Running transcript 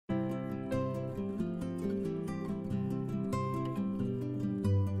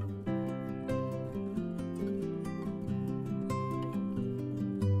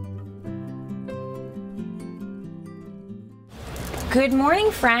Good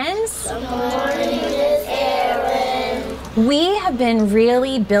morning, friends. Good morning, Miss Erin. We have been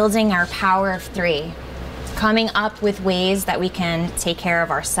really building our power of three, coming up with ways that we can take care of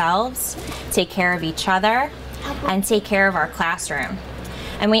ourselves, take care of each other, and take care of our classroom.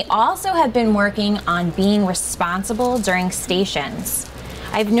 And we also have been working on being responsible during stations.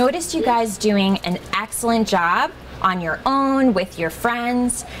 I've noticed you guys doing an excellent job on your own, with your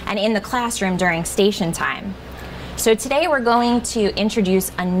friends, and in the classroom during station time. So today we're going to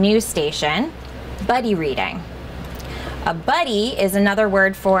introduce a new station, buddy reading. A buddy is another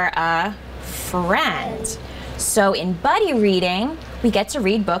word for a friend. So in buddy reading, we get to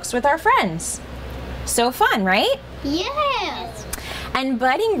read books with our friends. So fun, right? Yes. And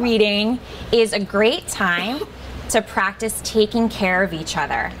buddy reading is a great time to practice taking care of each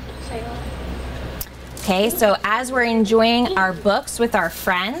other. Okay, so as we're enjoying our books with our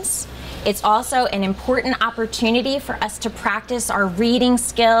friends, it's also an important opportunity for us to practice our reading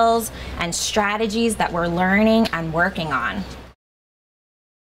skills and strategies that we're learning and working on.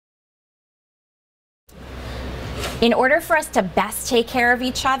 In order for us to best take care of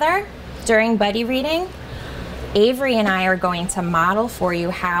each other during buddy reading, Avery and I are going to model for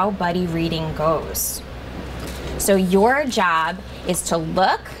you how buddy reading goes. So your job is to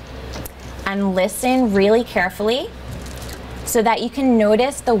look and listen really carefully so that you can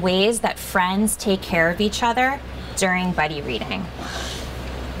notice the ways that friends take care of each other during buddy reading.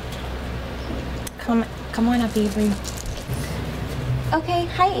 Come on up, Avery. Okay,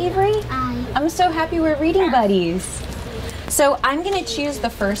 hi Avery. Hi. I'm so happy we're reading buddies. So I'm gonna choose the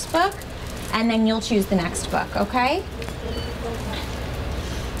first book and then you'll choose the next book, okay?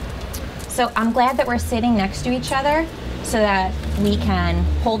 So I'm glad that we're sitting next to each other so that we can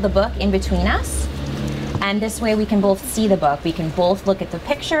hold the book in between us. And this way we can both see the book. We can both look at the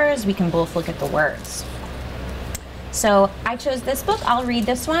pictures. We can both look at the words. So I chose this book. I'll read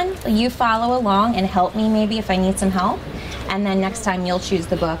this one. You follow along and help me maybe if I need some help. And then next time you'll choose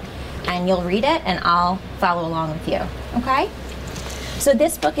the book and you'll read it and I'll follow along with you. Okay? So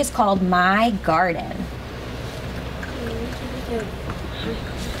this book is called My Garden.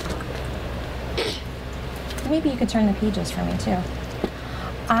 Maybe you could turn the pages for me too.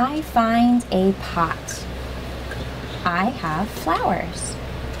 I find a pot. I have flowers.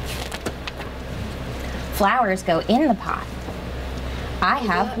 Flowers go in the pot. I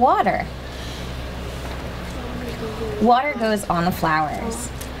have water. Water goes on the flowers.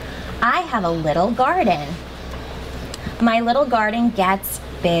 I have a little garden. My little garden gets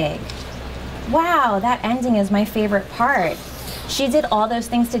big. Wow, that ending is my favorite part. She did all those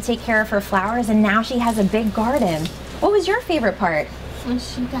things to take care of her flowers and now she has a big garden. What was your favorite part? When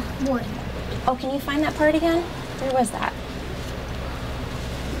she got water. Oh, can you find that part again? Where was that?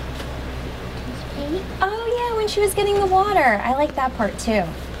 Oh yeah, when she was getting the water. I like that part too.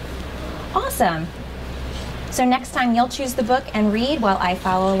 Awesome. So next time you'll choose the book and read while I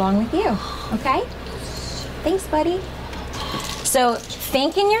follow along with you, okay? Thanks, buddy. So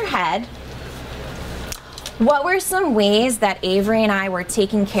think in your head, what were some ways that Avery and I were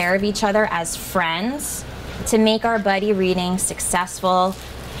taking care of each other as friends to make our buddy reading successful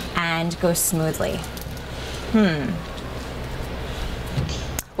and go smoothly?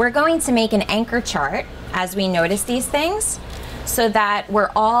 We're going to make an anchor chart as we notice these things so that we're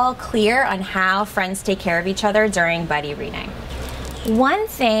all clear on how friends take care of each other during buddy reading. One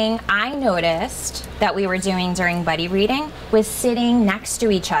thing I noticed that we were doing during buddy reading was sitting next to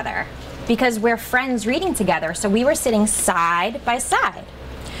each other because we're friends reading together, so we were sitting side by side.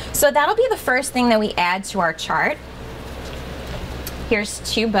 So that'll be the first thing that we add to our chart. Here's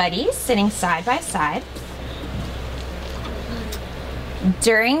two buddies sitting side by side.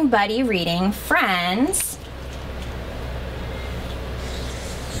 During buddy reading, friends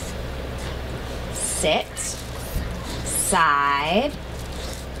sit side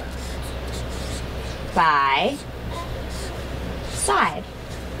by side.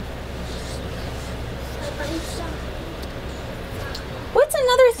 What's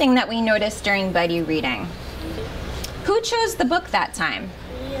another thing that we noticed during buddy reading? Who chose the book that time?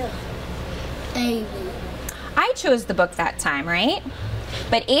 Avery. I chose the book that time, right?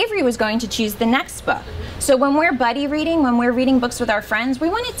 But Avery was going to choose the next book. So when we're buddy reading, when we're reading books with our friends, we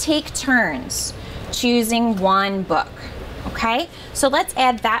want to take turns choosing one book, okay? So let's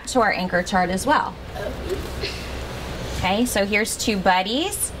add that to our anchor chart as well. Okay, so here's two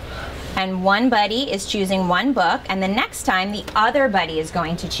buddies, and one buddy is choosing one book, and the next time the other buddy is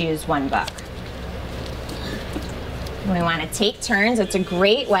going to choose one book. We want to take turns. It's a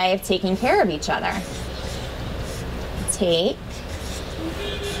great way of taking care of each other. Take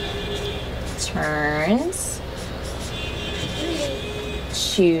turns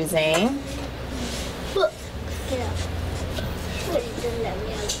choosing Book. Yeah.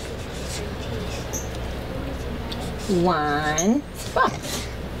 one book.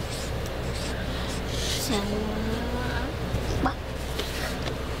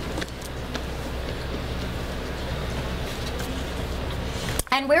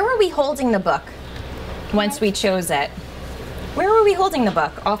 And where were we holding the book once we chose it? Where were we holding the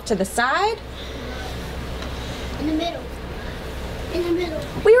book? Off to the side? In the middle. In the middle.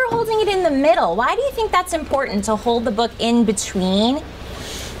 We were holding it in the middle. Why do you think that's important to hold the book in between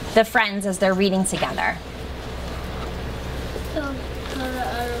the friends as they're reading together? So, the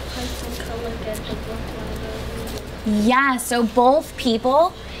other person can look at the book while they're reading. Yeah, so both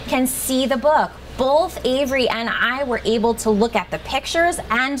people can see the book. Both Avery and I were able to look at the pictures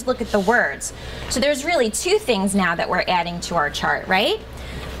and look at the words. So there's really two things now that we're adding to our chart, right?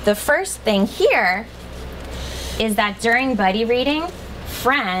 The first thing here is that during buddy reading,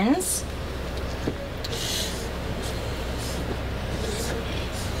 friends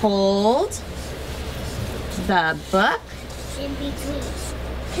hold the book. In between.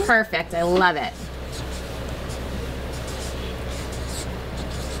 Perfect, I love it.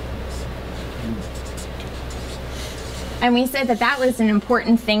 And we said that that was an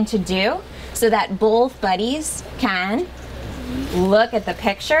important thing to do so that both buddies can look at the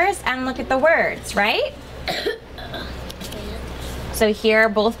pictures and look at the words, right? So here,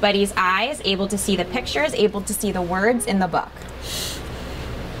 both buddies' eyes, able to see the pictures, able to see the words in the book.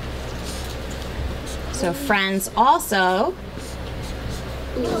 So friends also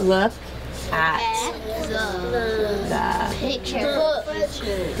look at the pictures.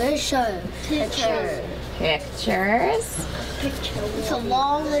 It's a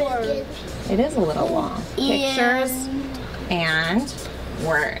long word. It is a little long. Pictures and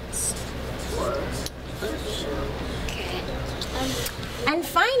words. And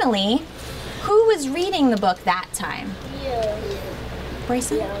finally, who was reading the book that time?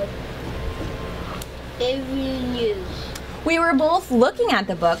 Bryson? Avery and you. We were both looking at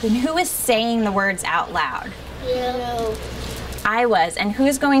the book, and who was saying the words out loud? Yeah. I was. And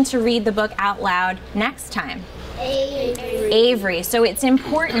who's going to read the book out loud next time? Avery. Avery. So it's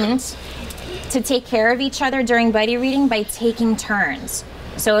important to take care of each other during buddy reading by taking turns.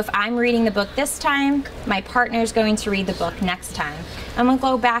 So if I'm reading the book this time, my partner's going to read the book next time. And we'll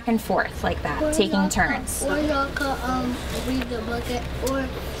go back and forth like that, taking turns. Or y'all could read the book, or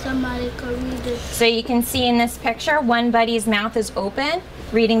somebody could read it. So you can see in this picture, one buddy's mouth is open,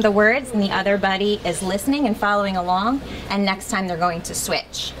 reading the words, and the other buddy is listening and following along. And next time they're going to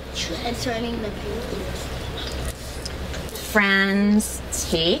switch. And turning the page. Friends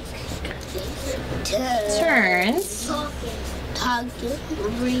take turns Talking.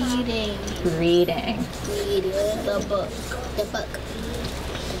 Reading. reading. The book. The book.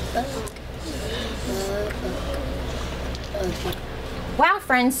 Wow,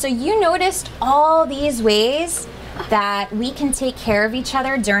 friends, so you noticed all these ways that we can take care of each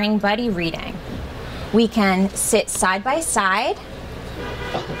other during buddy reading. We can sit side by side,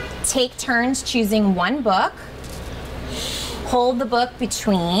 take turns choosing one book, hold the book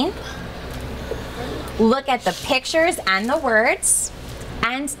between, look at the pictures and the words,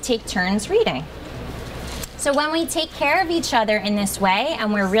 and take turns reading. So when we take care of each other in this way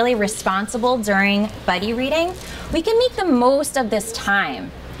and we're really responsible during buddy reading, we can make the most of this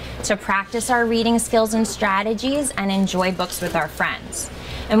time to practice our reading skills and strategies and enjoy books with our friends.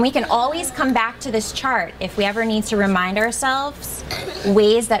 And we can always come back to this chart if we ever need to remind ourselves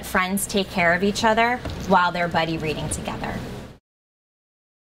ways that friends take care of each other while they're buddy reading together.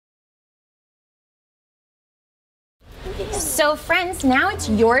 So friends, now it's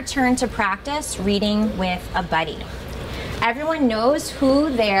your turn to practice reading with a buddy. Everyone knows who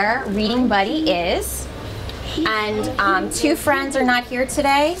their reading buddy is. And two friends are not here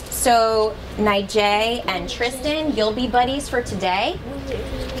today. So Nijay and Tristan, you'll be buddies for today.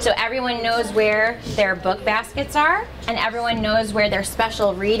 So everyone knows where their book baskets are, and everyone knows where their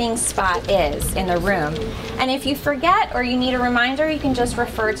special reading spot is in the room. And if you forget or you need a reminder, you can just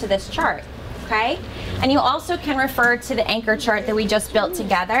refer to this chart. Okay? And you also can refer to the anchor chart that we just built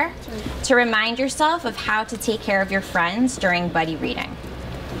together to remind yourself of how to take care of your friends during buddy reading.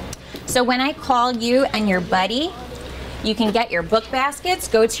 So when I call you and your buddy, you can get your book baskets,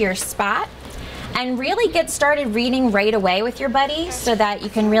 go to your spot, and really get started reading right away with your buddy so that you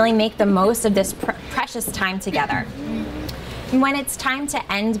can really make the most of this precious time together. And when it's time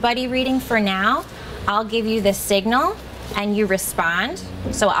to end buddy reading for now, I'll give you the signal and you respond.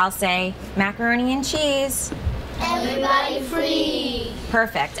 So I'll say, macaroni and cheese. Everybody free.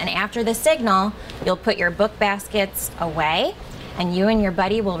 Perfect. And after the signal, you'll put your book baskets away and you and your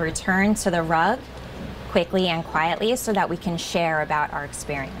buddy will return to the rug quickly and quietly so that we can share about our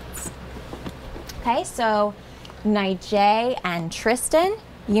experience. Okay, so Nijay and Tristan,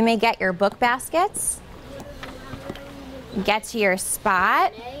 you may get your book baskets. Get to your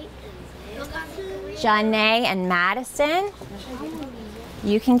spot. Janae and Madison,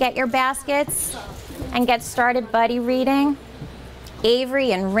 you can get your baskets and get started buddy reading.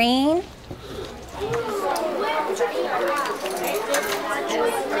 Avery and Rain.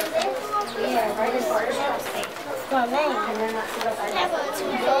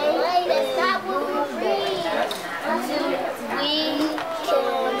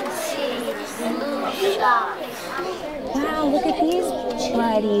 Wow, look at these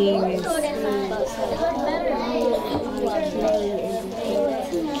buddies.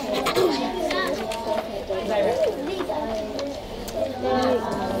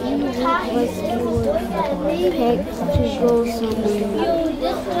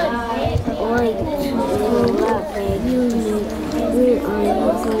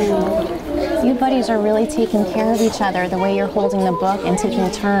 You buddies are really taking care of each other the way you're holding the book and taking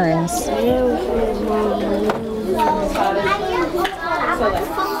turns.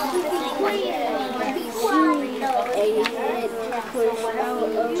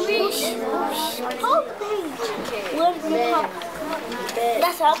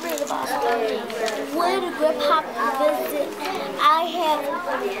 That's how I bring the box. When the grandpa visit, I have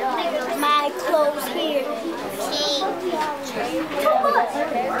my clothes here.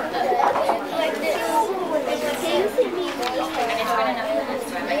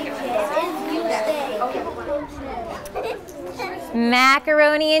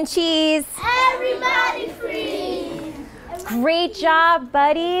 Macaroni and cheese. Everybody free. Great job,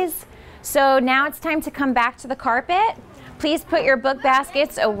 buddies. So now it's time to come back to the carpet. Please put your book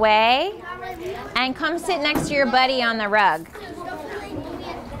baskets away and come sit next to your buddy on the rug.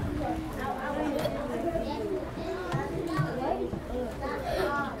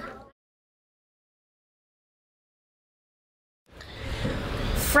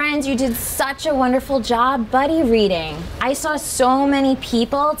 Friends, you did such a wonderful job buddy reading. I saw so many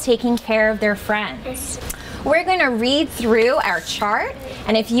people taking care of their friends. We're gonna read through our chart,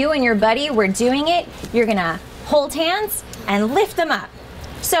 and if you and your buddy were doing it, you're gonna hold hands and lift them up.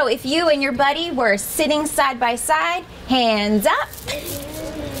 So if you and your buddy were sitting side by side, hands up.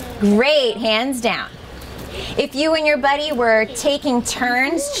 Great, hands down. If you and your buddy were taking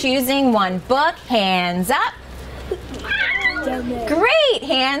turns choosing one book, hands up. Great,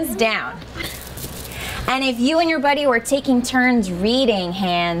 hands down. And if you and your buddy were taking turns reading,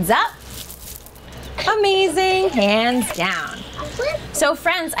 hands up. Amazing, hands down. So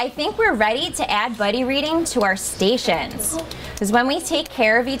friends, I think we're ready to add buddy reading to our stations. Because when we take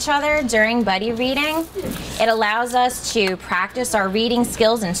care of each other during buddy reading, it allows us to practice our reading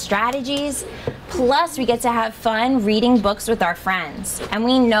skills and strategies. Plus, we get to have fun reading books with our friends. And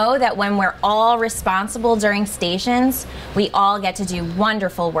we know that when we're all responsible during stations, we all get to do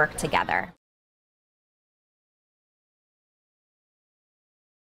wonderful work together.